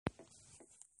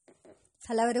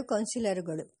ಹಲವರು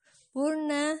ಕೌನ್ಸಿಲರುಗಳು.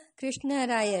 ಪೂರ್ಣ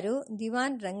ಕೃಷ್ಣರಾಯರು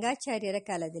ದಿವಾನ್ ರಂಗಾಚಾರ್ಯರ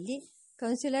ಕಾಲದಲ್ಲಿ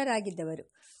ಕೌನ್ಸಿಲರ್ ಆಗಿದ್ದವರು.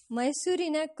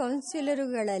 ಮೈಸೂರಿನ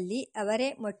ಕೌನ್ಸಿಲರುಗಳಲ್ಲಿ ಅವರೇ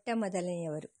ಮೊಟ್ಟ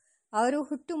ಮೊದಲನೆಯವರು. ಅವರು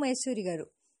ಹುಟ್ಟು ಮೈಸೂರಿಗರು.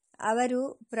 ಅವರು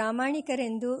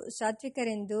ಪ್ರಾಮಾಣಿಕರೆಂದು,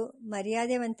 ಸಾತ್ವಿಕರೆಂದು,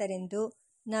 ಮರ್ಯಾದೆವಂತರೆಂದು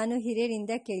ನಾನು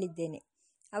ಹಿರಿಯರಿಂದ ಕೇಳಿದ್ದೇನೆ.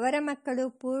 ಅವರ ಮಕ್ಕಳು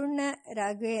ಪೂರ್ಣ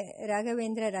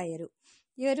ರಾಘವೇಂದ್ರ ರಾಯರು.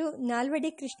 ಇವರು ನಾಲ್ವಡಿ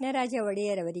ಕೃಷ್ಣರಾಜ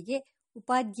ಒಡೆಯರವರಿಗೆ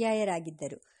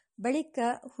ಉಪಾಧ್ಯಾಯರಾಗಿದ್ದರು. ಬಳಿಕ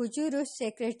ಹುಜೂರು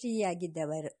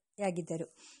ಸೆಕ್ರೆಟರಿಯಾಗಿದ್ದರು.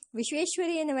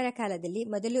 ವಿಶ್ವೇಶ್ವರಯ್ಯನವರ ಕಾಲದಲ್ಲಿ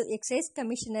ಮೊದಲು ಎಕ್ಸೈಸ್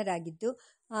ಕಮಿಷನರ್ ಆಗಿದ್ದು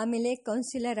ಆಮೇಲೆ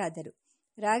ಕೌನ್ಸಿಲರ್ ಆದರು.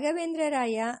 ರಾಘವೇಂದ್ರ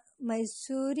ರಾಯ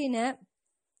ಮೈಸೂರಿನ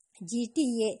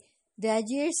GTA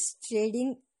ಗ್ರಾಜ್ಯುಯೇಟ್ಸ್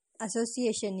ಟ್ರೇಡಿಂಗ್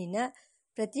ಅಸೋಸಿಯೇಷನ್ನಿನ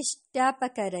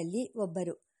ಪ್ರತಿಷ್ಠಾಪಕರಲ್ಲಿ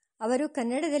ಒಬ್ಬರು. ಅವರು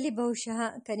ಕನ್ನಡದಲ್ಲಿ ಬಹುಶಃ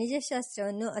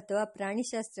ಖನಿಜಶಾಸ್ತ್ರವನ್ನು ಅಥವಾ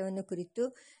ಪ್ರಾಣಿಶಾಸ್ತ್ರವನ್ನು ಕುರಿತು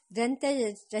ಗ್ರಂಥ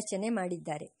ರಚನೆ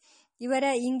ಮಾಡಿದ್ದಾರೆ. ಇವರ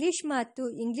ಇಂಗ್ಲಿಷ್ ಮಾತು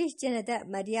ಇಂಗ್ಲಿಷ್ ಜನದ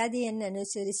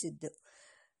ಮರ್ಯಾದೆಯನ್ನನುಸರಿಸಿದ್ದು.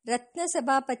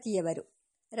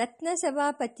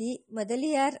 ರತ್ನಸಭಾಪತಿ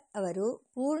ಮೊದಲಿಯಾರ್ ಅವರು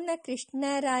ಪೂರ್ಣ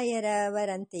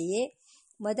ಕೃಷ್ಣರಾಯರವರಂತೆಯೇ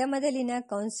ಮೊದಲಿನ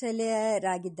ಕೌನ್ಸಿಲರ್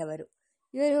ಆಗಿದ್ದವರು.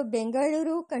 ಇವರು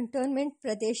ಬೆಂಗಳೂರು ಕಂಟೋನ್ಮೆಂಟ್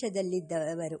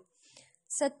ಪ್ರದೇಶದಲ್ಲಿದ್ದವರು.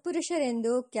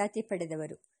 ಸತ್ಪುರುಷರೆಂದು ಖ್ಯಾತಿ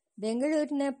ಪಡೆದವರು.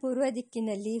 ಬೆಂಗಳೂರಿನ ಪೂರ್ವ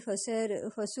ದಿಕ್ಕಿನಲ್ಲಿ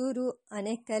ಹೊಸೂರು,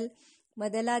 ಆನೇಕಲ್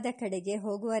ಮೊದಲಾದ ಕಡೆಗೆ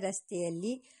ಹೋಗುವ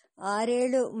ರಸ್ತೆಯಲ್ಲಿ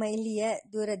 6-7 ಮೈಲಿಯ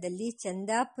ದೂರದಲ್ಲಿ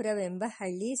ಚಂದಾಪುರವೆಂಬ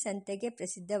ಹಳ್ಳಿ ಸಂತೆಗೆ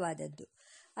ಪ್ರಸಿದ್ಧವಾದದ್ದು.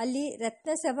 ಅಲ್ಲಿ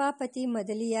ರತ್ನಸಭಾಪತಿ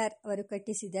ಮೊದಲಿಯಾರ್ ಅವರು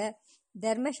ಕಟ್ಟಿಸಿದ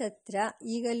ಧರ್ಮಸತ್ರ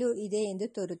ಈಗಲೂ ಇದೆ ಎಂದು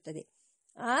ತೋರುತ್ತದೆ.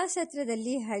 ಆ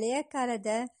ಸತ್ರದಲ್ಲಿ ಹಳೆಯ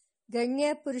ಕಾಲದ ಗಣ್ಯ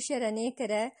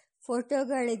ಪುರುಷರನೇಕರ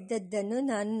ಫೋಟೋಗಳಿದ್ದದ್ದನ್ನು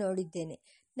ನಾನು ನೋಡಿದ್ದೇನೆ.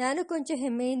 ನಾನು ಕೊಂಚ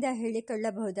ಹೆಮ್ಮೆಯಿಂದ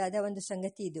ಹೇಳಿಕೊಳ್ಳಬಹುದಾದ ಒಂದು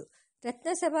ಸಂಗತಿ ಇದು.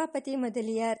 ರತ್ನಸಭಾಪತಿ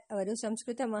ಮೊದಲಿಯಾರ್ ಅವರು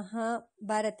ಸಂಸ್ಕೃತ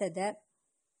ಮಹಾಭಾರತದ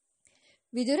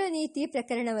ವಿದುರ ನೀತಿ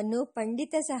ಪ್ರಕರಣವನ್ನು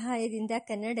ಪಂಡಿತ ಸಹಾಯದಿಂದ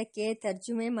ಕನ್ನಡಕ್ಕೆ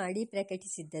ತರ್ಜುಮೆ ಮಾಡಿ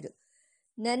ಪ್ರಕಟಿಸಿದ್ದರು.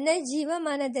 ನನ್ನ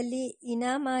ಜೀವಮಾನದಲ್ಲಿ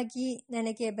ಇನಾಮಾಗಿ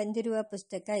ನನಗೆ ಬಂದಿರುವ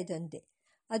ಪುಸ್ತಕ ಇದೊಂದೇ.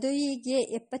 ಅದು ಹೀಗೆ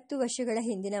 70 ವರ್ಷಗಳ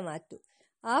ಹಿಂದಿನ ಮಾತು.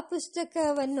 ಆ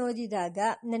ಪುಸ್ತಕವನ್ನೋದಿದಾಗ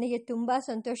ನನಗೆ ತುಂಬ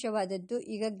ಸಂತೋಷವಾದದ್ದು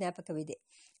ಈಗ ಜ್ಞಾಪಕವಿದೆ.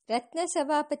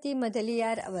 ರತ್ನಸಭಾಪತಿ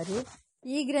ಮೊದಲಿಯಾರ್ ಅವರು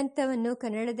ಈ ಗ್ರಂಥವನ್ನು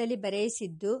ಕನ್ನಡದಲ್ಲಿ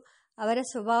ಬರೆಯಿಸಿದ್ದು ಅವರ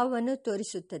ಸ್ವಭಾವವನ್ನು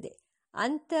ತೋರಿಸುತ್ತದೆ.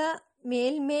 ಅಂಥ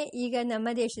ಮೇಲ್ಮೆ ಈಗ ನಮ್ಮ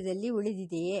ದೇಶದಲ್ಲಿ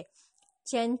ಉಳಿದಿದೆಯೇ?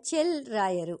 ಚಂಚಲ್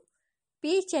ರಾಯರು.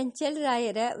 ಚಂಚಲ್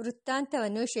ರಾಯರ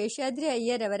ವೃತ್ತಾಂತವನ್ನು ಶೇಷಾದ್ರಿ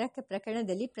ಅಯ್ಯರ್ ಅವರ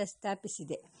ಪ್ರಕರಣದಲ್ಲಿ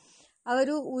ಪ್ರಸ್ತಾಪಿಸಿದೆ.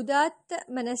 ಅವರು ಉದಾತ್ತ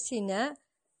ಮನಸ್ಸಿನ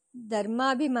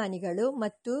ಧರ್ಮಾಭಿಮಾನಿಗಳು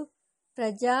ಮತ್ತು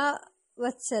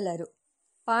ಪ್ರಜಾವತ್ಸಲರು.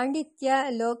 ಪಾಂಡಿತ್ಯ,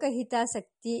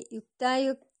 ಲೋಕಹಿತಾಸಕ್ತಿ,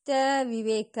 ಯುಕ್ತಾಯುಕ್ತ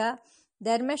ವಿವೇಕ,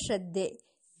 ಧರ್ಮಶ್ರದ್ಧೆ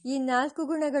ಈ 4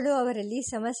 ಗುಣಗಳು ಅವರಲ್ಲಿ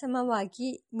ಸಮಸಮವಾಗಿ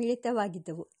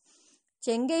ಮಿಳಿತವಾಗಿದ್ದವು.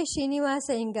 ಚೆಂಗೈ ಶ್ರೀನಿವಾಸ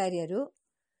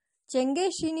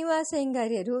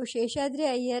ಅಯ್ಯಂಗಾರ್ಯರು ಶೇಷಾದ್ರಿ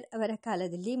ಅಯ್ಯರ್ ಅವರ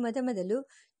ಕಾಲದಲ್ಲಿ ಮೊದಲು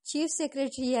ಚೀಫ್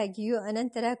ಸೆಕ್ರೆಟರಿಯಾಗಿಯೂ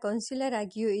ಅನಂತರ ಕೌನ್ಸಿಲರ್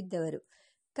ಆಗಿಯೂ ಇದ್ದವರು.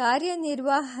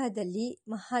 ಕಾರ್ಯನಿರ್ವಾಹದಲ್ಲಿ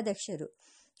ಮಹಾದಕ್ಷರು.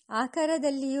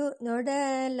 ಆಕಾರದಲ್ಲಿಯೂ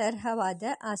ನೋಡಲರ್ಹವಾದ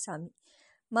ಆಸಾಮಿ.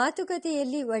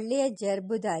 ಮಾತುಕತೆಯಲ್ಲಿ ಒಳ್ಳೆಯ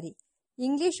ಜರ್ಬುದಾರಿ.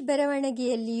 ಇಂಗ್ಲಿಷ್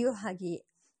ಬರವಣಿಗೆಯಲ್ಲಿಯೂ ಹಾಗೆಯೇ.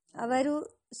 ಅವರು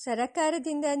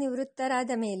ಸರಕಾರದಿಂದ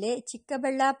ನಿವೃತ್ತರಾದ ಮೇಲೆ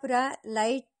ಚಿಕ್ಕಬಳ್ಳಾಪುರ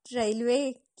ಲೈಟ್ ರೈಲ್ವೆ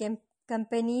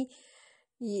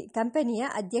ಕಂಪನಿಯ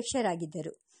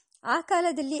ಅಧ್ಯಕ್ಷರಾಗಿದ್ದರು. ಆ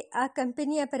ಕಾಲದಲ್ಲಿ ಆ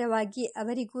ಕಂಪನಿಯ ಪರವಾಗಿ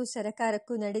ಅವರಿಗೂ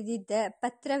ಸರಕಾರಕ್ಕೂ ನಡೆದಿದ್ದ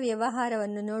ಪತ್ರ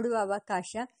ವ್ಯವಹಾರವನ್ನು ನೋಡುವ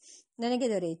ಅವಕಾಶ ನನಗೆ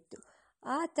ದೊರೆಯಿತು.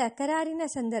 ಆ ತಕರಾರಿನ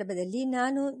ಸಂದರ್ಭದಲ್ಲಿ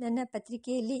ನಾನು ನನ್ನ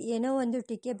ಪತ್ರಿಕೆಯಲ್ಲಿ ಏನೋ ಒಂದು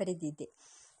ಟೀಕೆ ಬರೆದಿದ್ದೆ,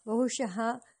 ಬಹುಶಃ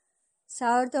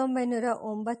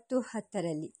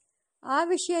 1909-10ರಲ್ಲಿ. ಆ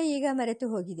ವಿಷಯ ಈಗ ಮರೆತು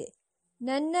ಹೋಗಿದೆ.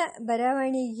 ನನ್ನ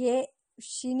ಬರವಣಿಗೆ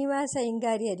ಶ್ರೀನಿವಾಸ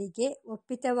ಅಯ್ಯಂಗಾರ್ಯರಿಗೆ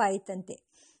ಒಪ್ಪಿತವಾಯಿತಂತೆ.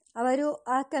 ಅವರು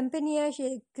ಆ ಕಂಪನಿಯ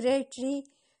ಸೆಕ್ರೆಟರಿ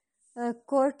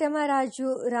ಕೋಟಮರಾಜು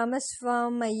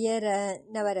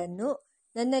ರಾಮಸ್ವಾಮಯ್ಯನವರನ್ನು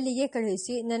ನನ್ನಲ್ಲಿಗೆ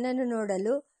ಕಳುಹಿಸಿ ನನ್ನನ್ನು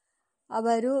ನೋಡಲು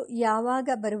ಅವರು ಯಾವಾಗ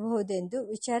ಬರಬಹುದೆಂದು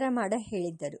ವಿಚಾರ ಮಾಡ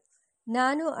ಹೇಳಿದ್ದರು.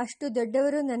 ನಾನು ಅಷ್ಟು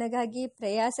ದೊಡ್ಡವರು ನನಗಾಗಿ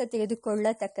ಪ್ರಯಾಸ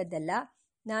ತೆಗೆದುಕೊಳ್ಳತಕ್ಕದ್ದಲ್ಲ,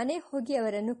 ನಾನೇ ಹೋಗಿ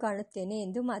ಅವರನ್ನು ಕಾಣುತ್ತೇನೆ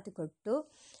ಎಂದು ಮಾತುಕೊಟ್ಟು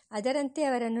ಅದರಂತೆ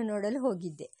ಅವರನ್ನು ನೋಡಲು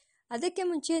ಹೋಗಿದ್ದೆ. ಅದಕ್ಕೆ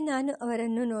ಮುಂಚೆ ನಾನು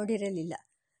ಅವರನ್ನು ನೋಡಿರಲಿಲ್ಲ.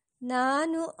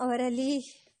 ನಾನು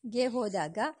ಅವರಲ್ಲಿಗೆ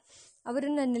ಹೋದಾಗ ಅವರು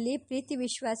ನನ್ನಲ್ಲಿ ಪ್ರೀತಿ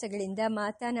ವಿಶ್ವಾಸಗಳಿಂದ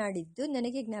ಮಾತನಾಡಿದ್ದು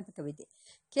ನನಗೆ ಜ್ಞಾಪಕವಿದೆ.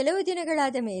 ಕೆಲವು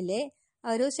ದಿನಗಳಾದ ಮೇಲೆ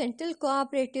ಅವರು ಸೆಂಟ್ರಲ್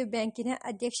ಕೋಆಪರೇಟಿವ್ ಬ್ಯಾಂಕಿನ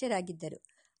ಅಧ್ಯಕ್ಷರಾಗಿದ್ದರು.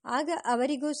 ಆಗ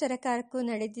ಅವರಿಗೂ ಸರಕಾರಕ್ಕೂ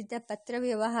ನಡೆದಿದ್ದ ಪತ್ರ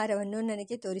ವ್ಯವಹಾರವನ್ನು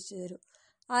ನನಗೆ ತೋರಿಸಿದರು.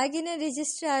 ಆಗಿನ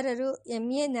ರಿಜಿಸ್ಟ್ರಾರರು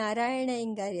M.A. ನಾರಾಯಣ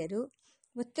ಅಯ್ಯಂಗಾರ್ಯರು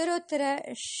ಉತ್ತರೋತ್ತರ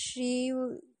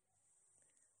ಶ್ರೀವಾಸಾನಂದ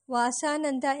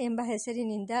ಎಂಬ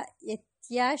ಹೆಸರಿನಿಂದ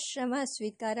ಯತ್ಯಾಶ್ರಮ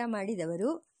ಸ್ವೀಕಾರ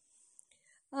ಮಾಡಿದವರು.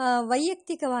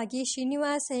 ವೈಯಕ್ತಿಕವಾಗಿ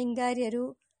ಶ್ರೀನಿವಾಸ ಅಯ್ಯಂಗಾರ್ಯರು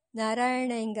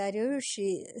ನಾರಾಯಣ ಅಯ್ಯಂಗಾರ್ಯರು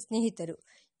ಸ್ನೇಹಿತರು.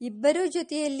 ಇಬ್ಬರೂ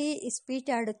ಜೊತೆಯಲ್ಲಿ ಇಸ್ಪೀಟ್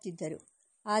ಆಡುತ್ತಿದ್ದರು.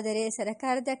 ಆದರೆ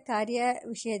ಸರಕಾರದ ಕಾರ್ಯ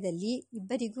ವಿಷಯದಲ್ಲಿ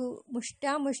ಇಬ್ಬರಿಗೂ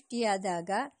ಮುಷ್ಟಾಮುಷ್ಟಿಯಾದಾಗ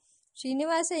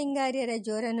ಶ್ರೀನಿವಾಸ ಅಯ್ಯಂಗಾರ್ಯರ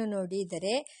ಜೋರನ್ನು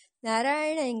ನೋಡಿದರೆ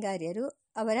ನಾರಾಯಣ ಅಯ್ಯಂಗಾರ್ಯರು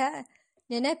ಅವರ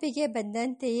ನೆನಪಿಗೆ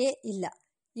ಬಂದಂತೆಯೇ ಇಲ್ಲ.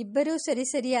 ಇಬ್ಬರೂ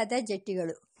ಸರಿಸರಿಯಾದ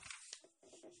ಜಟ್ಟಿಗಳು.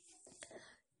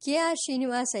 ಕೆ.ಆರ್.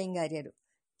 ಶ್ರೀನಿವಾಸ ಅಯ್ಯಂಗಾರ್ಯರು.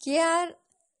 ಕೆ.ಆರ್.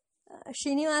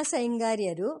 ಶ್ರೀನಿವಾಸ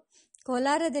ಅಯ್ಯಂಗಾರ್ಯರು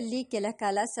ಕೋಲಾರದಲ್ಲಿ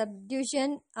ಕೆಲಕಾಲ ಸಬ್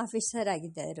ಡಿವಿಷನ್ ಆಫೀಸರ್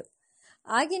ಆಗಿದ್ದರು.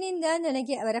 ಆಗಿನಿಂದ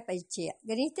ನನಗೆ ಅವರ ಪರಿಚಯ.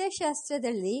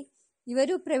 ಗಣಿತಶಾಸ್ತ್ರದಲ್ಲಿ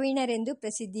ಇವರು ಪ್ರವೀಣರೆಂದು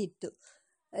ಪ್ರಸಿದ್ಧಿ ಇತ್ತು.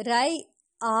 ರೈ.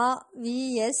 ಆ. ವಿ.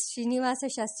 ಎಸ್. ಶ್ರೀನಿವಾಸ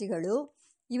ಶಾಸ್ತ್ರಿಗಳು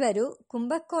ಇವರು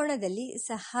ಕುಂಭಕೋಣದಲ್ಲಿ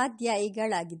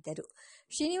ಸಹಾಧ್ಯಾಯಿಗಳಾಗಿದ್ದರು.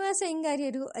 ಶ್ರೀನಿವಾಸ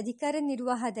ಅಯ್ಯಂಗಾರ್ಯರು ಅಧಿಕಾರ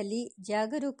ನಿರ್ವಾಹದಲ್ಲಿ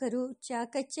ಜಾಗರೂಕರು,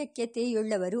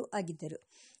 ಚಾಕಚಕ್ಯತೆಯುಳ್ಳವರೂ ಆಗಿದ್ದರು.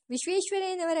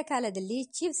 ವಿಶ್ವೇಶ್ವರಯ್ಯನವರ ಕಾಲದಲ್ಲಿ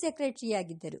ಚೀಫ್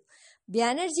ಸೆಕ್ರೆಟರಿಯಾಗಿದ್ದರು.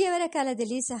 ಬ್ಯಾನರ್ಜಿಯವರ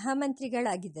ಕಾಲದಲ್ಲಿ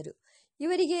ಸಹಮಂತ್ರಿಗಳಾಗಿದ್ದರು.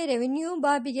 ಇವರಿಗೆ ರೆವಿನ್ಯೂ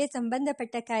ಬಾಬಿಗೆ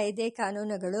ಸಂಬಂಧಪಟ್ಟ ಕಾಯ್ದೆ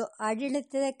ಕಾನೂನುಗಳು,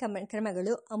 ಆಡಳಿತದ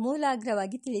ಕ್ರಮಗಳು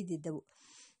ಅಮೂಲಾಗ್ರವಾಗಿ ತಿಳಿದಿದ್ದವು.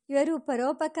 ಇವರು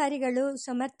ಪರೋಪಕಾರಿಗಳು,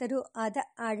 ಸಮರ್ಥರೂ ಆದ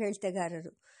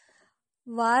ಆಡಳಿತಗಾರರು.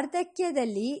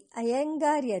 ವಾರ್ಧಕ್ಯದಲ್ಲಿ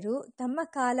ಅಯ್ಯಂಗಾರ್ಯರು ತಮ್ಮ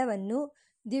ಕಾಲವನ್ನು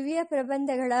ದಿವ್ಯ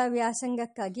ಪ್ರಬಂಧಗಳ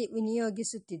ವ್ಯಾಸಂಗಕ್ಕಾಗಿ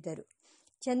ವಿನಿಯೋಗಿಸುತ್ತಿದ್ದರು.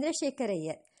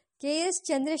 ಚಂದ್ರಶೇಖರಯ್ಯರ್. ಕೆ.ಎಸ್.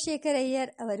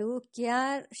 ಚಂದ್ರಶೇಖರಯ್ಯರ್ ಅವರು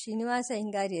KR. Srinivasa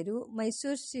ಅಯ್ಯಂಗಾರ್ಯರು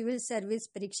Mysuru civil service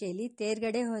ಪರೀಕ್ಷೆಯಲ್ಲಿ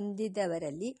ತೇರ್ಗಡೆ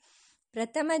ಹೊಂದಿದವರಲ್ಲಿ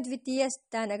ಪ್ರಥಮ ದ್ವಿತೀಯ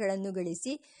ಸ್ಥಾನಗಳನ್ನು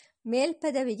ಗಳಿಸಿ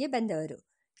ಮೇಲ್ಪದವಿಗೆ ಬಂದವರು.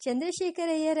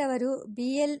 ಚಂದ್ರಶೇಖರಯ್ಯರ್ ಅವರು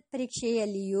BL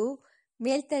ಪರೀಕ್ಷೆಯಲ್ಲಿಯೂ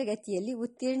ಮೇಲ್ತರಗತಿಯಲ್ಲಿ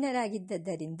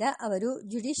ಉತ್ತೀರ್ಣರಾಗಿದ್ದರಿಂದ ಅವರು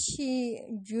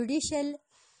ಜುಡಿಷಿಯಲ್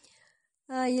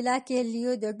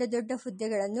ಇಲಾಖೆಯಲ್ಲಿಯೂ ದೊಡ್ಡ ದೊಡ್ಡ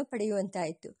ಹುದ್ದೆಗಳನ್ನು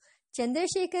ಪಡೆಯುವಂತಾಯಿತು.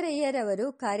 ಚಂದ್ರಶೇಖರಯ್ಯರ್ ಅವರು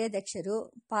ಕಾರ್ಯದಕ್ಷರು,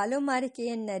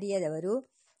 ಪಾಲುಮಾರಿಕೆಯನ್ನರಿಯದವರು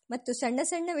ಮತ್ತು ಸಣ್ಣ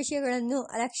ಸಣ್ಣ ವಿಷಯಗಳನ್ನು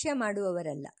ಅಲಕ್ಷ್ಯ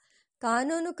ಮಾಡುವವರಲ್ಲ.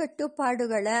 ಕಾನೂನು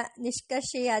ಕಟ್ಟುಪಾಡುಗಳ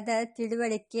ನಿಷ್ಕರ್ಷೆಯಾದ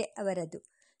ತಿಳುವಳಿಕೆ ಅವರದು.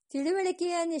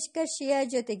 ತಿಳುವಳಿಕೆಯ ನಿಷ್ಕರ್ಷೆಯ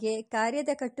ಜೊತೆಗೆ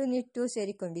ಕಾರ್ಯದ ಕಟ್ಟುನಿಟ್ಟು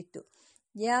ಸೇರಿಕೊಂಡಿತ್ತು.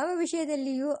 ಯಾವ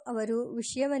ವಿಷಯದಲ್ಲಿಯೂ ಅವರು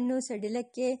ವಿಷಯವನ್ನು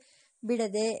ಸಡಿಲಕ್ಕೆ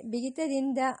ಬಿಡದೆ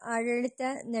ಬಿಗಿತದಿಂದ ಆಡಳಿತ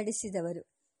ನಡೆಸಿದವರು.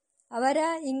 ಅವರ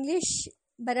ಇಂಗ್ಲಿಷ್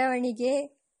ಬರವಣಿಗೆ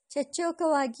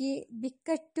ಚಚ್ಚೌಕವಾಗಿ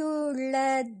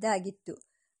ಬಿಕ್ಕಟ್ಟುಳ್ಳದ್ದಾಗಿತ್ತು.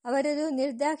 ಅವರದು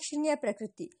ನಿರ್ದಾಕ್ಷಿಣ್ಯ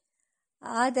ಪ್ರಕೃತಿ,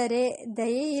 ಆದರೆ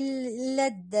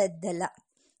ದಯೆಯಿಲ್ಲದ್ದಲ್ಲ.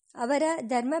 ಅವರ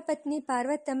ಧರ್ಮಪತ್ನಿ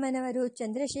ಪಾರ್ವತಮ್ಮನವರು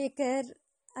ಚಂದ್ರಶೇಖರ್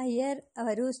ಅಯ್ಯರ್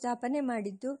ಅವರು ಸ್ಥಾಪನೆ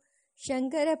ಮಾಡಿದ್ದು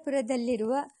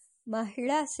ಶಂಕರಪುರದಲ್ಲಿರುವ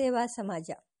ಮಹಿಳಾ ಸೇವಾ ಸಮಾಜ.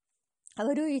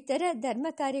 ಅವರು ಇತರ ಧರ್ಮ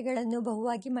ಕಾರ್ಯಗಳನ್ನು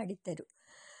ಬಹುವಾಗಿ ಮಾಡಿದ್ದರು.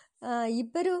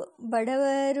 ಇಬ್ಬರು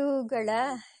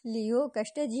ಬಡವರುಗಳಲ್ಲಿಯೂ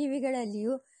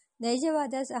ಕಷ್ಟಜೀವಿಗಳಲ್ಲಿಯೂ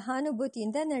ನೈಜವಾದ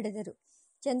ಸಹಾನುಭೂತಿಯಿಂದ ನಡೆದರು.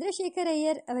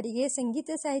 ಚಂದ್ರಶೇಖರಯ್ಯರ್ ಅವರಿಗೆ ಸಂಗೀತ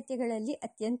ಸಾಹಿತ್ಯಗಳಲ್ಲಿ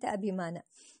ಅತ್ಯಂತ ಅಭಿಮಾನ.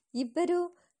 ಇಬ್ಬರು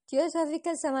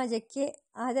ಥಿಯೋಸಾಫಿಕಲ್ ಸಮಾಜಕ್ಕೆ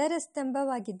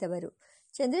ಆಧಾರಸ್ತಂಭವಾಗಿದ್ದವರು.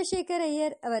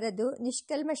 ಚಂದ್ರಶೇಖರಯ್ಯರ್ ಅವರದು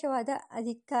ನಿಷ್ಕಲ್ಮಶವಾದ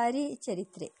ಅಧಿಕಾರಿ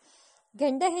ಚರಿತ್ರೆ.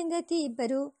 ಗಂಡ ಹೆಂಡತಿ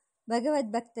ಇಬ್ಬರು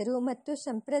ಭಗವದ್ಭಕ್ತರು ಮತ್ತು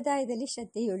ಸಂಪ್ರದಾಯದಲ್ಲಿ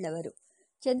ಶ್ರದ್ಧೆಯುಳ್ಳವರು.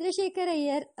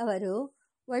 ಚಂದ್ರಶೇಖರಯ್ಯರ್ ಅವರು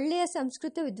ಒಳ್ಳೆಯ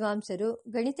ಸಂಸ್ಕೃತ ವಿದ್ವಾಂಸರು.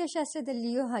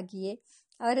 ಗಣಿತಶಾಸ್ತ್ರದಲ್ಲಿಯೂ ಹಾಗೆಯೇ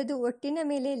ಅವರದು ಒಟ್ಟಿನ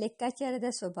ಮೇಲೆ ಲೆಕ್ಕಾಚಾರದ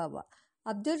ಸ್ವಭಾವ.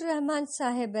 ಅಬ್ದುಲ್ ರಹಮಾನ್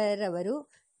ಸಾಹೇಬರವರು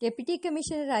ಡೆಪ್ಯೂಟಿ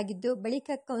ಕಮಿಷನರ್ ಆಗಿದ್ದು ಬಳಿಕ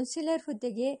ಕೌನ್ಸಿಲರ್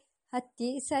ಹುದ್ದೆಗೆ ಹತ್ತಿ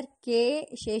ಸರ್ ಕೆ.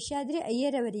 ಶೇಷಾದ್ರಿ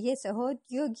ಅಯ್ಯರವರಿಗೆ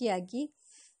ಸಹೋದ್ಯೋಗಿಯಾಗಿ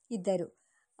ಇದ್ದರು.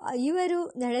 ಇವರು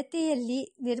ನಡತೆಯಲ್ಲಿ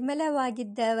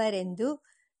ನಿರ್ಮಲವಾಗಿದ್ದವರೆಂದು,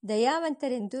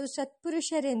 ದಯಾವಂತರೆಂದು,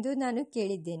 ಸತ್ಪುರುಷರೆಂದು ನಾನು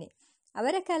ಕೇಳಿದ್ದೇನೆ.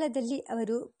 ಅವರ ಕಾಲದಲ್ಲಿ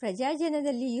ಅವರು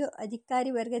ಪ್ರಜಾಜನದಲ್ಲಿಯೂ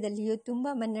ಅಧಿಕಾರಿ ವರ್ಗದಲ್ಲಿಯೂ ತುಂಬ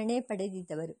ಮನ್ನಣೆ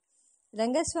ಪಡೆದಿದ್ದವರು.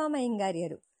 ರಂಗಸ್ವಾಮ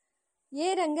ಅಯ್ಯಂಗಾರ್ಯರು.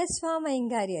 ರಂಗಸ್ವಾಮ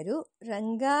ಅಯ್ಯಂಗಾರ್ಯರು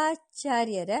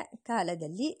ರಂಗಾಚಾರ್ಯರ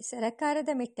ಕಾಲದಲ್ಲಿ ಸರಕಾರದ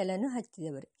ಮೆಟ್ಟಲನ್ನು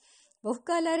ಹತ್ತಿದವರು.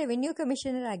 ಬಹುಕಾಲ ರೆವಿನ್ಯೂ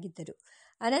ಕಮಿಷನರ್ ಆಗಿದ್ದರು.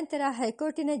 ಅನಂತರ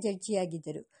ಹೈಕೋರ್ಟಿನ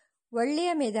ಜಡ್ಜಿಯಾಗಿದ್ದರು.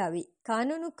 ಒಳ್ಳೆಯ ಮೇಧಾವಿ.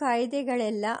 ಕಾನೂನು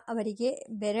ಕಾಯ್ದೆಗಳೆಲ್ಲ ಅವರಿಗೆ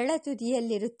ಬೆರಳ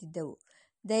ತುದಿಯಲ್ಲಿರುತ್ತಿದ್ದವು.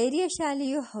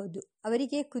 ಧೈರ್ಯಶಾಲಿಯೂ ಹೌದು.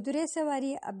 ಅವರಿಗೆ ಕುದುರೆ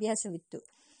ಸವಾರಿಯ ಅಭ್ಯಾಸವಿತ್ತು.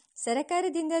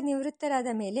 ಸರಕಾರದಿಂದ ನಿವೃತ್ತರಾದ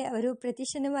ಮೇಲೆ ಅವರು ಪ್ರತಿ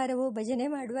ಶನಿವಾರವೂ ಭಜನೆ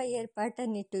ಮಾಡುವ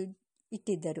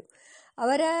ಏರ್ಪಾಟನ್ನಿಟ್ಟಿದ್ದರು.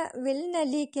 ಅವರ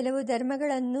ವಿಲ್ನಲ್ಲಿ ಕೆಲವು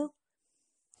ಧರ್ಮಗಳನ್ನು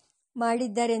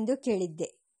ಮಾಡಿದ್ದರೆಂದು ಕೇಳಿದ್ದೆ.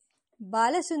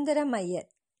 ಬಾಲಸುಂದರಂ ಅಯ್ಯರ್.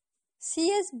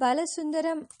 ಸಿ.ಎಸ್.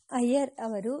 ಬಾಲಸುಂದರಂ ಅಯ್ಯರ್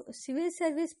ಅವರು ಸಿವಿಲ್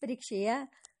ಸರ್ವಿಸ್ ಪರೀಕ್ಷೆಯ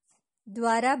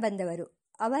ದ್ವಾರ ಬಂದವರು.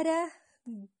 ಅವರ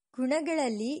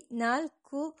ಗುಣಗಳಲ್ಲಿ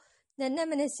 4 ನನ್ನ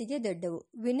ಮನಸ್ಸಿಗೆ ದೊಡ್ಡವು.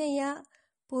 ವಿನಯ,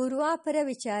 ಪೂರ್ವಾಪರ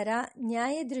ವಿಚಾರ,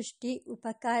 ನ್ಯಾಯದೃಷ್ಟಿ,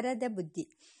 ಉಪಕಾರದ ಬುದ್ಧಿ.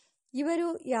 ಇವರು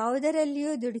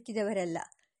ಯಾವುದರಲ್ಲಿಯೂ ದುಡುಕಿದವರಲ್ಲ.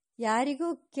 ಯಾರಿಗೂ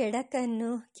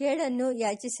ಕೇಡನ್ನು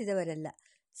ಯಾಚಿಸಿದವರಲ್ಲ.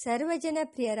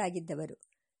 ಸರ್ವಜನಪ್ರಿಯರಾಗಿದ್ದವರು.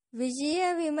 ವಿಷಯ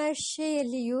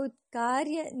ವಿಮರ್ಶೆಯಲ್ಲಿಯೂ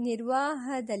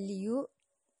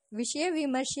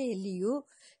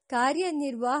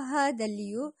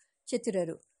ಕಾರ್ಯನಿರ್ವಾಹದಲ್ಲಿಯೂ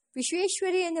ಚತುರರು.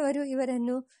 ವಿಶ್ವೇಶ್ವರಯ್ಯನವರು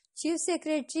ಇವರನ್ನು ಚೀಫ್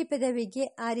ಸೆಕ್ರೆಟರಿ ಪದವಿಗೆ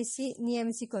ಆರಿಸಿ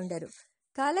ನೇಮಿಸಿಕೊಂಡರು.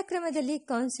 ಕಾಲಕ್ರಮದಲ್ಲಿ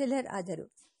ಕೌನ್ಸಿಲರ್ ಆದರು.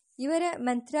 ಇವರ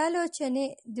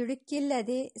ಮಂತ್ರಾಲೋಚನೆ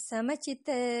ದುಡುಕಿಲ್ಲದೆ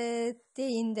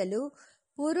ಸಮಚಿತ್ತತೆಯಿಂದಲೂ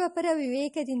ಪೂರ್ವಪರ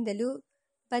ವಿವೇಕದಿಂದಲೂ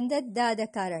ಬಂದದ್ದಾದ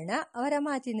ಕಾರಣ ಅವರ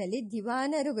ಮಾತಿನಲ್ಲಿ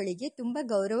ದಿವಾನರುಗಳಿಗೆ ತುಂಬ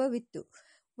ಗೌರವವಿತ್ತು.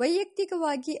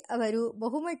 ವೈಯಕ್ತಿಕವಾಗಿ ಅವರು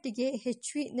ಬಹುಮಟ್ಟಿಗೆ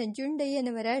ಎಚ್.ವಿ.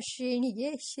 ನಂಜುಂಡಯ್ಯನವರ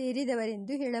ಶ್ರೇಣಿಗೆ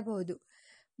ಸೇರಿದವರೆಂದು ಹೇಳಬಹುದು.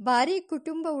 ಭಾರೀ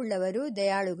ಕುಟುಂಬವುಳ್ಳವರು,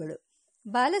 ದಯಾಳುಗಳು.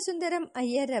 ಬಾಲಸುಂದರಂ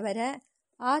ಅಯ್ಯರ್ರವರ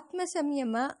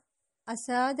ಆತ್ಮಸಂಯಮ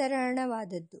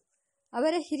ಅಸಾಧಾರಣವಾದದ್ದು.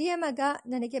 ಅವರ ಹಿರಿಯ ಮಗ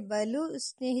ನನಗೆ ಬಲು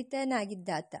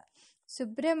ಸ್ನೇಹಿತನಾಗಿದ್ದಾತ,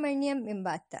 ಸುಬ್ರಹ್ಮಣ್ಯಂ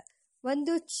ಎಂಬಾತ.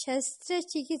 ಒಂದು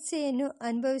ಶಸ್ತ್ರಚಿಕಿತ್ಸೆಯನ್ನು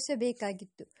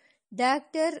ಅನುಭವಿಸಬೇಕಾಗಿತ್ತು.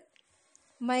 ಡಾಕ್ಟರ್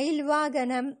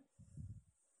ಮೈಲ್ವಾಗನಂ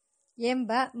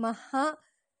ಎಂಬ ಮಹಾ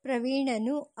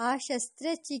ಪ್ರವೀಣನು ಆ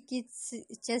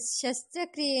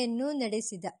ಶಸ್ತ್ರಕ್ರಿಯೆಯನ್ನು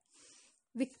ನಡೆಸಿದ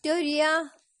ವಿಕ್ಟೋರಿಯಾ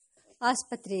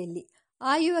ಆಸ್ಪತ್ರೆಯಲ್ಲಿ.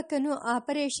 ಆ ಯುವಕನು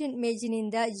ಆಪರೇಷನ್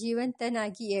ಮೇಜಿನಿಂದ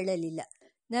ಜೀವಂತನಾಗಿ ಏಳಲಿಲ್ಲ.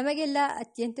 ನಮಗೆಲ್ಲ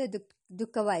ಅತ್ಯಂತ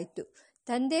ದುಃಖವಾಯಿತು.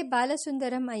 ತಂದೆ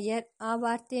ಬಾಲಸುಂದರಂ ಅಯ್ಯರ್ ಆ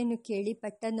ವಾರ್ತೆಯನ್ನು ಕೇಳಿ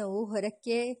ಪಟ್ಟ ನೋವು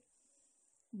ಹೊರಕ್ಕೆ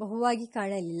ಬಹುವಾಗಿ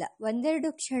ಕಾಣಲಿಲ್ಲ. ಒಂದೆರಡು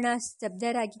ಕ್ಷಣ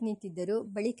ಸ್ತಬ್ಧರಾಗಿ ನಿಂತಿದ್ದರು.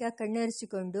 ಬಳಿಕ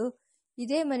ಕಣ್ಣೊರೆಸಿಕೊಂಡು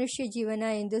ಇದೇ ಮನುಷ್ಯ ಜೀವನ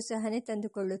ಎಂದು ಸಹನೆ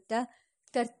ತಂದುಕೊಳ್ಳುತ್ತಾ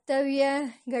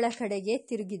ಕರ್ತವ್ಯಗಳ ಕಡೆಗೆ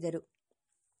ತಿರುಗಿದರು.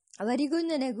 ಅವರಿಗೂ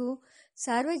ನನಗೂ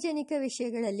ಸಾರ್ವಜನಿಕ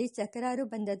ವಿಷಯಗಳಲ್ಲಿ ತಕರಾರು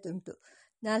ಬಂದದ್ದುಂಟು.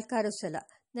 4-6 ಸಲ.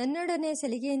 ನನ್ನೊಡನೆ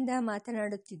ಸಲಿಗೆಯಿಂದ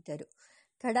ಮಾತನಾಡುತ್ತಿದ್ದರು.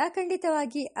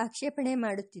 ಖಡಾಖಂಡಿತವಾಗಿ ಆಕ್ಷೇಪಣೆ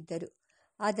ಮಾಡುತ್ತಿದ್ದರು.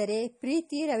 ಆದರೆ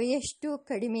ಪ್ರೀತಿ ರವೆಯಷ್ಟು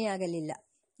ಕಡಿಮೆಯಾಗಲಿಲ್ಲ.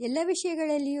 ಎಲ್ಲ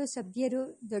ವಿಷಯಗಳಲ್ಲಿಯೂ ಸಭ್ಯರು,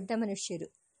 ದೊಡ್ಡ ಮನುಷ್ಯರು.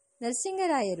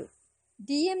 ನರಸಿಂಗರಾಯರು,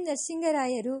 ಡಿ.ಎಂ.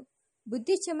 ನರಸಿಂಗರಾಯರು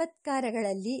ಬುದ್ಧಿ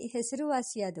ಚಮತ್ಕಾರಗಳಲ್ಲಿ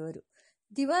ಹೆಸರುವಾಸಿಯಾದವರು.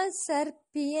 ದಿವಾನ್ ಸರ್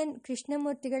ಪಿ.ಎನ್.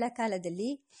 ಕೃಷ್ಣಮೂರ್ತಿಗಳ ಕಾಲದಲ್ಲಿ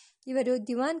ಇವರು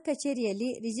ದಿವಾನ್ ಕಚೇರಿಯಲ್ಲಿ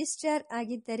ರಿಜಿಸ್ಟ್ರಾರ್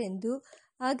ಆಗಿದ್ದರೆಂದು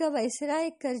ಆಗ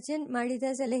ವೈಸರಾಯ್ ಕರ್ಜನ್ ಮಾಡಿದ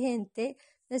ಸಲಹೆಯಂತೆ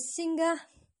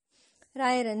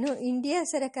ನರಸಿಂಗರಾಯರನ್ನು ಇಂಡಿಯಾ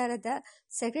ಸರಕಾರದ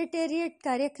ಸೆಕ್ರೆಟೇರಿಯೇಟ್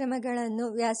ಕಾರ್ಯಕ್ರಮಗಳನ್ನು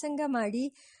ವ್ಯಾಸಂಗ ಮಾಡಿ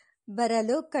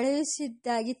ಬರಲು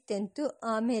ಕಳುಹಿಸಿದ್ದಾಗಿತ್ತೆಂತೂ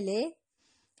ಆಮೇಲೆ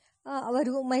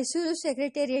ಅವರು ಮೈಸೂರು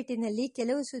ಸೆಕ್ರೆಟೇರಿಯೇಟಿನಲ್ಲಿ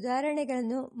ಕೆಲವು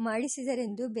ಸುಧಾರಣೆಗಳನ್ನು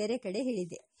ಮಾಡಿಸಿದರೆಂದು ಬೇರೆ ಕಡೆ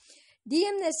ಹೇಳಿದೆ.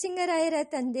 ಡಿ.ಎಂ. ನರಸಿಂಗರಾಯರ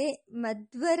ತಂದೆ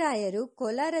ಮಧ್ವರಾಯರು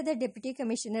ಕೋಲಾರದ ಡೆಪ್ಯೂಟಿ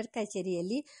ಕಮಿಷನರ್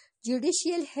ಕಚೇರಿಯಲ್ಲಿ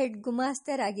ಜುಡಿಷಿಯಲ್ ಹೆಡ್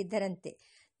ಗುಮಾಸ್ತರಾಗಿದ್ದರಂತೆ.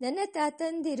 ನನ್ನ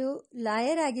ತಾತಂದಿರು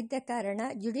ಲಾಯರ್ ಆಗಿದ್ದ ಕಾರಣ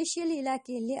ಜುಡಿಷಿಯಲ್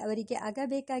ಇಲಾಖೆಯಲ್ಲಿ ಅವರಿಗೆ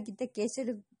ಆಗಬೇಕಾಗಿದ್ದ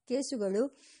ಕೇಸುಗಳು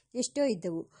ಎಷ್ಟೋ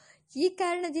ಇದ್ದವು. ಈ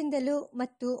ಕಾರಣದಿಂದಲೂ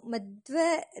ಮತ್ತು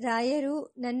ಮಧ್ವರಾಯರು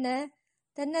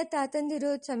ತನ್ನ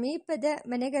ತಾತಂದಿರು ಸಮೀಪದ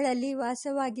ಮನೆಗಳಲ್ಲಿ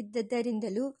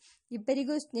ವಾಸವಾಗಿದ್ದರಿಂದಲೂ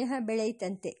ಇಬ್ಬರಿಗೂ ಸ್ನೇಹ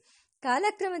ಬೆಳೆಯಿತಂತೆ.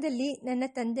 ಕಾಲಕ್ರಮದಲ್ಲಿ ನನ್ನ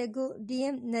ತಂದೆಗೂ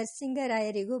ಡಿ.ಎಂ.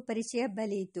 ನರಸಿಂಗರಾಯರಿಗೂ ಪರಿಚಯ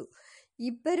ಬಲಿಯಿತು.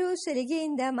 ಇಬ್ಬರೂ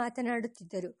ಸಲಿಗೆಯಿಂದ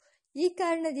ಮಾತನಾಡುತ್ತಿದ್ದರು. ಈ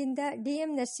ಕಾರಣದಿಂದ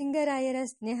ಡಿ.ಎಂ. ನರಸಿಂಗರಾಯರ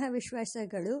ಸ್ನೇಹ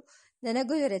ವಿಶ್ವಾಸಗಳು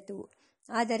ನನಗೂ ದೊರೆತವು.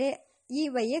 ಆದರೆ ಈ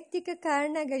ವೈಯಕ್ತಿಕ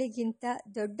ಕಾರಣಗಳಿಗಿಂತ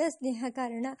ದೊಡ್ಡ ಸ್ನೇಹ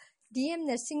ಕಾರಣ ಡಿ.ಎಂ.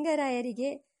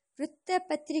 ನರಸಿಂಗರಾಯರಿಗೆ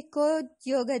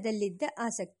ವೃತ್ತಪತ್ರಿಕೋದ್ಯೋಗದಲ್ಲಿದ್ದ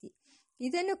ಆಸಕ್ತಿ.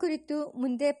 ಇದನ್ನು ಕುರಿತು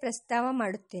ಮುಂದೆ ಪ್ರಸ್ತಾವ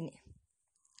ಮಾಡುತ್ತೇನೆ.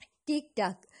 Tick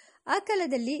talk. ಆ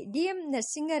ಕಾಲದಲ್ಲಿ ಡಿ.ಎಂ.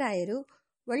 ನರಸಿಂಗರಾಯರು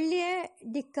ಒಳ್ಳೆಯ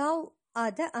ಡಿಕಾವ್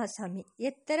ಆದ ಆಸಾಮಿ.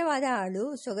 ಎತ್ತರವಾದ ಆಳು,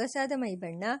 ಸೊಗಸಾದ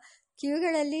ಮೈಬಣ್ಣ,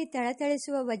 ಕಿವಿಗಳಲ್ಲಿ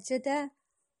ಥಳಥಳಿಸುವ ವಜ್ರದ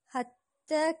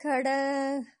ಹತ್ತಕಡಕುಗಳು,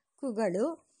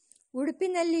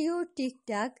 ಉಡುಪಿನಲ್ಲಿಯೂ ಟಿಕ್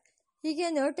ಟಾಕ್. ಹೀಗೆ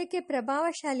ನೋಟಕ್ಕೆ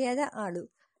ಪ್ರಭಾವಶಾಲಿಯಾದ ಆಳು.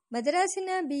 ಮದ್ರಾಸಿನ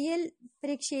B.L.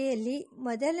 ಪರೀಕ್ಷೆಯಲ್ಲಿ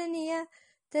ಮೊದಲನೆಯ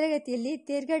ತರಗತಿಯಲ್ಲಿ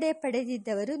ತೇರ್ಗಡೆ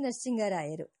ಪಡೆದಿದ್ದವರು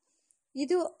ನರಸಿಂಗರಾಯರು.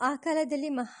 ಇದು ಆ ಕಾಲದಲ್ಲಿ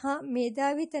ಮಹಾ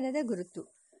ಮೇಧಾವಿತನದ ಗುರುತು.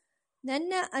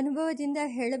 ನನ್ನ ಅನುಭವದಿಂದ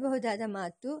ಹೇಳಬಹುದಾದ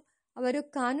ಮಾತು, ಅವರು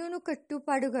ಕಾನೂನು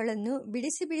ಕಟ್ಟುಪಾಡುಗಳನ್ನು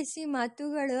ಬಿಡಿಸಿ ಬಿಡಿಸಿ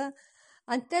ಮಾತುಗಳ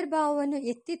ಅಂತರ್ಭಾವವನ್ನು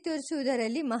ಎತ್ತಿ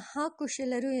ತೋರಿಸುವುದರಲ್ಲಿ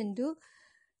ಮಹಾಕುಶಲರು ಎಂದು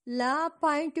ಲಾ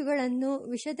ಪಾಯಿಂಟುಗಳನ್ನು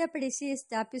ವಿಶದಪಡಿಸಿ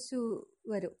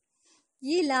ಸ್ಥಾಪಿಸುವರು.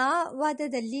 ಈ ಲಾ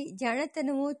ವಾದದಲ್ಲಿ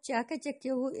ಜಾಣತನವೂ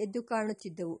ಚಾಕಚಕ್ಯವೂ ಎದ್ದು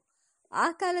ಕಾಣುತ್ತಿದ್ದವು. ಆ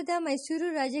ಕಾಲದ ಮೈಸೂರು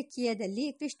ರಾಜಕೀಯದಲ್ಲಿ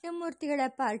ಕೃಷ್ಣಮೂರ್ತಿಗಳ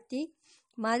ಪಾರ್ಟಿ,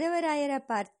 ಮಾಧವರಾಯರ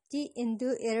ಪಾರ್ಟಿ ಎಂದು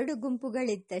ಎರಡು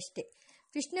ಗುಂಪುಗಳಿದ್ದಷ್ಟೇ.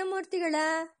 ಕೃಷ್ಣಮೂರ್ತಿಗಳ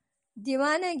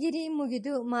ದಿವಾನಗಿರಿ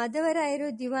ಮುಗಿದು ಮಾಧವರಾಯರು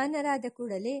ದಿವಾನರಾದ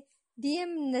ಕೂಡಲೇ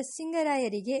ಡಿ.ಎಂ.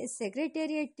 ನರಸಿಂಗರಾಯರಿಗೆ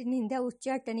ಸೆಕ್ರೆಟೇರಿಯೇಟ್ನಿಂದ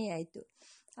ಉಚ್ಚಾಟನೆಯಾಯಿತು.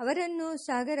 ಅವರನ್ನು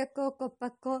ಸಾಗರಕ್ಕೋ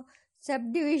ಕೊಪ್ಪಕ್ಕೋ ಸಬ್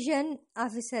ಡಿವಿಷನ್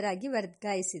ಆಫೀಸರ್ ಆಗಿ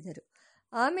ವರ್ಗಾಯಿಸಿದರು.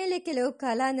 ಆಮೇಲೆ ಕೆಲವು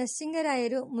ಕಾಲ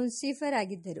ನರಸಿಂಗರಾಯರು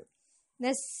ಮುನ್ಸಿಫರಾಗಿದ್ದರು.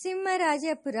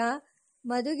 ನರಸಿಂಹರಾಜಪುರ,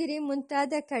 ಮಧುಗಿರಿ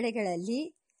ಮುಂತಾದ ಕಡೆಗಳಲ್ಲಿ.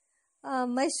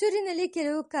 ಮೈಸೂರಿನಲ್ಲಿ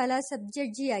ಕೆಲವು ಕಾಲ ಸಬ್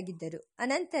ಜಡ್ಜಿಯಾಗಿದ್ದರು.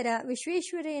 ಅನಂತರ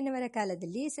ವಿಶ್ವೇಶ್ವರಯ್ಯನವರ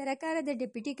ಕಾಲದಲ್ಲಿ ಸರಕಾರದ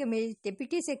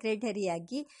ಡೆಪ್ಯೂಟಿ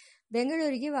ಸೆಕ್ರೆಟರಿಯಾಗಿ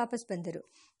ಬೆಂಗಳೂರಿಗೆ ವಾಪಸ್ ಬಂದರು.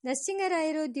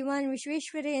 ನರಸಿಂಗರಾಯರು ದಿವಾನ್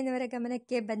ವಿಶ್ವೇಶ್ವರಯ್ಯನವರ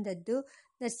ಗಮನಕ್ಕೆ ಬಂದದ್ದು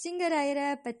ನರಸಿಂಗರಾಯರ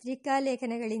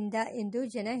ಪತ್ರಿಕಾಲೇಖನಗಳಿಂದ ಎಂದು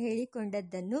ಜನ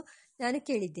ಹೇಳಿಕೊಂಡದ್ದನ್ನು ನಾನು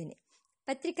ಕೇಳಿದ್ದೇನೆ.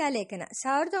 ಪತ್ರಿಕಾಲೇಖನ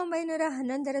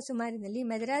 1911ರ ಸುಮಾರಿನಲ್ಲಿ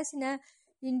ಮದ್ರಾಸಿನ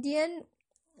ಇಂಡಿಯನ್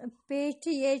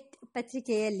ಪೇಟ್ರಿಯೇಟ್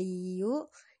ಪತ್ರಿಕೆಯಲ್ಲಿಯೂ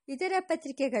ಇತರ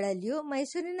ಪತ್ರಿಕೆಗಳಲ್ಲಿಯೂ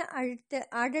ಮೈಸೂರಿನ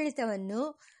ಆಡಳಿತವನ್ನು,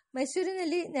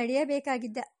 ಮೈಸೂರಿನಲ್ಲಿ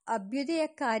ನಡೆಯಬೇಕಾಗಿದ್ದ ಅಭ್ಯುದಯ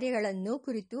ಕಾರ್ಯಗಳನ್ನು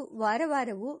ಕುರಿತು ವಾರ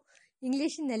ವಾರವೂ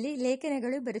ಇಂಗ್ಲಿಷಿನಲ್ಲಿ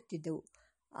ಲೇಖನಗಳು ಬರುತ್ತಿದ್ದವು.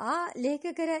 ಆ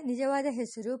ಲೇಖಕರ ನಿಜವಾದ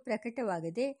ಹೆಸರು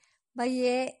ಪ್ರಕಟವಾಗದೆ ಬೈ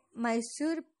ಎ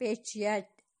ಮೈಸೂರು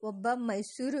ಪೇಟ್ರಿಯಾಟ್, ಒಬ್ಬ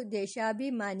ಮೈಸೂರು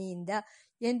ದೇಶಾಭಿಮಾನಿಯಿಂದ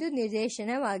ಎಂದು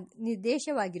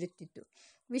ನಿರ್ದೇಶವಾಗಿರುತ್ತಿತ್ತು.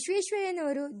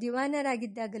 ವಿಶ್ವೇಶ್ವರಯ್ಯನವರು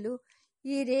ದಿವಾನರಾಗಿದ್ದಾಗಲೂ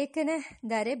ಈ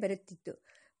ಲೇಖನಧಾರೆ ಬರುತ್ತಿತ್ತು.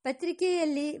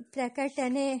 ಪತ್ರಿಕೆಯಲ್ಲಿ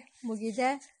ಪ್ರಕಟಣೆ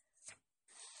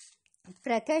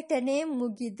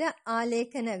ಮುಗಿದ ಆ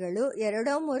ಲೇಖನಗಳು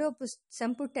 2-3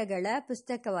 ಸಂಪುಟಗಳ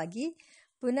ಪುಸ್ತಕವಾಗಿ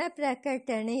ಪುನಃ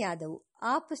ಪ್ರಕಟಣೆಯಾದವು.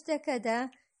 ಆ ಪುಸ್ತಕದ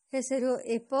ಹೆಸರು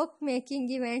epoch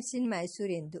making events in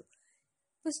Mysore ಎಂದು.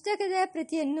 ಪುಸ್ತಕದ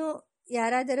ಪ್ರತಿಯನ್ನು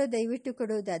ಯಾರಾದರೂ ದಯವಿಟ್ಟು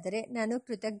ಕೊಡುವುದಾದರೆ ನಾನು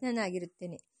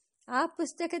ಕೃತಜ್ಞನಾಗಿರುತ್ತೇನೆ. ಆ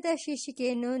ಪುಸ್ತಕದ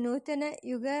ಶೀರ್ಷಿಕೆಯನ್ನು ನೂತನ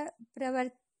ಯುಗ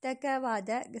ಪ್ರವರ್ತಕವಾದ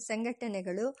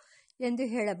ಸಂಘಟನೆಗಳು ಎಂದು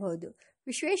ಹೇಳಬಹುದು.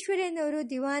 ವಿಶ್ವೇಶ್ವರಯ್ಯನವರು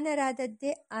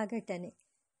ದಿವಾನರಾದದ್ದೇ ಆ ಘಟನೆ.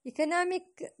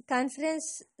 ಇಕನಾಮಿಕ್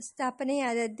ಕಾನ್ಫರೆನ್ಸ್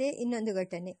ಸ್ಥಾಪನೆಯಾದದ್ದೇ ಇನ್ನೊಂದು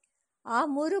ಘಟನೆ. ಆ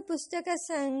 3 ಪುಸ್ತಕ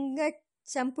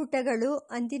ಸಂಪುಟಗಳು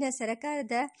ಅಂದಿನ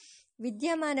ಸರಕಾರದ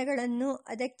ವಿದ್ಯಮಾನಗಳನ್ನು,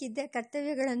 ಅದಕ್ಕಿದ್ದ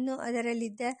ಕರ್ತವ್ಯಗಳನ್ನು,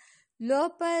 ಅದರಲ್ಲಿದ್ದ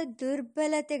ಲೋಪ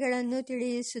ದುರ್ಬಲತೆಗಳನ್ನು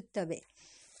ತಿಳಿಸುತ್ತವೆ.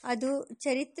 ಅದು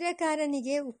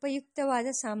ಚರಿತ್ರಕಾರನಿಗೆ ಉಪಯುಕ್ತವಾದ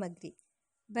ಸಾಮಗ್ರಿ,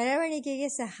 ಬರವಣಿಗೆಗೆ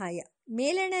ಸಹಾಯ.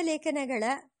 ಮೇಲಣ ಲೇಖನಗಳ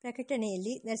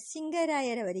ಪ್ರಕಟಣೆಯಲ್ಲಿ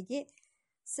ನರಸಿಂಗರಾಯರವರಿಗೆ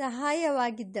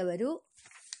ಸಹಾಯವಾಗಿದ್ದವರು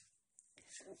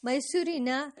ಮೈಸೂರಿನ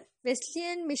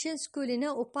ವೆಸ್ಲಿಯನ್ ಮಿಷನ್ ಸ್ಕೂಲಿನ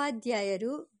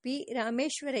ಉಪಾಧ್ಯಾಯರು ಬಿ.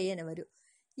 ರಾಮೇಶ್ವರಯ್ಯನವರು.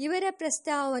 ಇವರ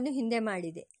ಪ್ರಸ್ತಾವವನ್ನು ಹಿಂದೆ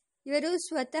ಮಾಡಿದೆ. ಇವರು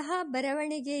ಸ್ವತಃ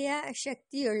ಬರವಣಿಗೆಯ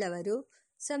ಶಕ್ತಿಯುಳ್ಳವರು,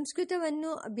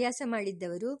 ಸಂಸ್ಕೃತವನ್ನು ಅಭ್ಯಾಸ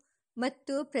ಮಾಡಿದ್ದವರು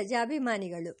ಮತ್ತು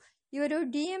ಪ್ರಜಾಭಿಮಾನಿಗಳು. ಇವರು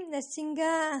D. M.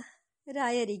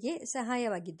 ನರಸಿಂಗರಾಯರಿಗೆ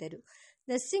ಸಹಾಯವಾಗಿದ್ದರು.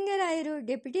 ನರಸಿಂಗರಾಯರು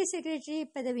deputy secretary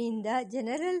ಪದವಿಯಿಂದ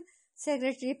general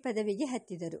secretary ಪದವಿಗೆ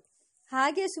ಹತ್ತಿದರು.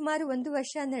 ಹಾಗೆ ಸುಮಾರು 1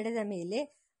 ವರ್ಷ ನಡೆದ ಮೇಲೆ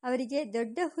ಅವರಿಗೆ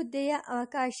ದೊಡ್ಡ ಹುದ್ದೆಯ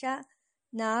ಅವಕಾಶ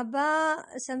ನಾಭಾ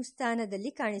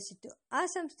ಸಂಸ್ಥಾನದಲ್ಲಿ ಕಾಣಿಸಿತು. ಆ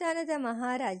ಸಂಸ್ಥಾನದ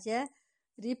ಮಹಾರಾಜ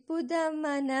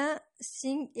ರಿಪುದಮನ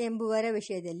ಸಿಂಗ್ ಎಂಬುವರ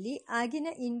ವಿಷಯದಲ್ಲಿ ಆಗಿನ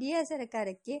ಇಂಡಿಯಾ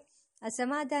ಸರಕಾರಕ್ಕೆ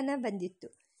ಅಸಮಾಧಾನ ಬಂದಿತ್ತು.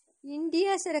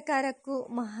 ಇಂಡಿಯಾ ಸರಕಾರಕ್ಕೂ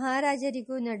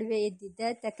ಮಹಾರಾಜರಿಗೂ ನಡುವೆ ಎದ್ದಿದ್ದ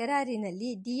ತಕರಾರಿನಲ್ಲಿ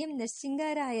ಡಿ. ಎಂ.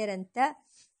 ನರಸಿಂಗರಾಯರಂಥ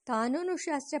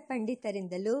ಕಾನೂನುಶಾಸ್ತ್ರ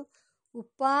ಪಂಡಿತರಿಂದಲೂ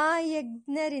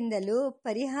ಉಪಾಯಜ್ಞರಿಂದಲೂ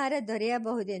ಪರಿಹಾರ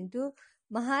ದೊರೆಯಬಹುದೆಂದು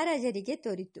ಮಹಾರಾಜರಿಗೆ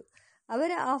ತೋರಿತು.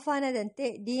 ಅವರ ಆಹ್ವಾನದಂತೆ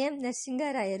ಡಿ. ಎಂ.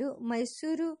 ನರಸಿಂಗರಾಯರು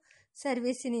ಮೈಸೂರು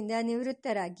ಸರ್ವೀಸಿನಿಂದ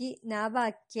ನಿವೃತ್ತರಾಗಿ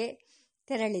ನಾಭಾಕ್ಕೆ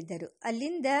ತೆರಳಿದ್ದರು.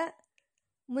 ಅಲ್ಲಿಂದ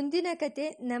ಮುಂದಿನ ಕತೆ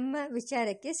ನಮ್ಮ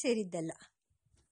ವಿಚಾರಕ್ಕೆ ಸೇರಿದ್ದಲ್ಲ.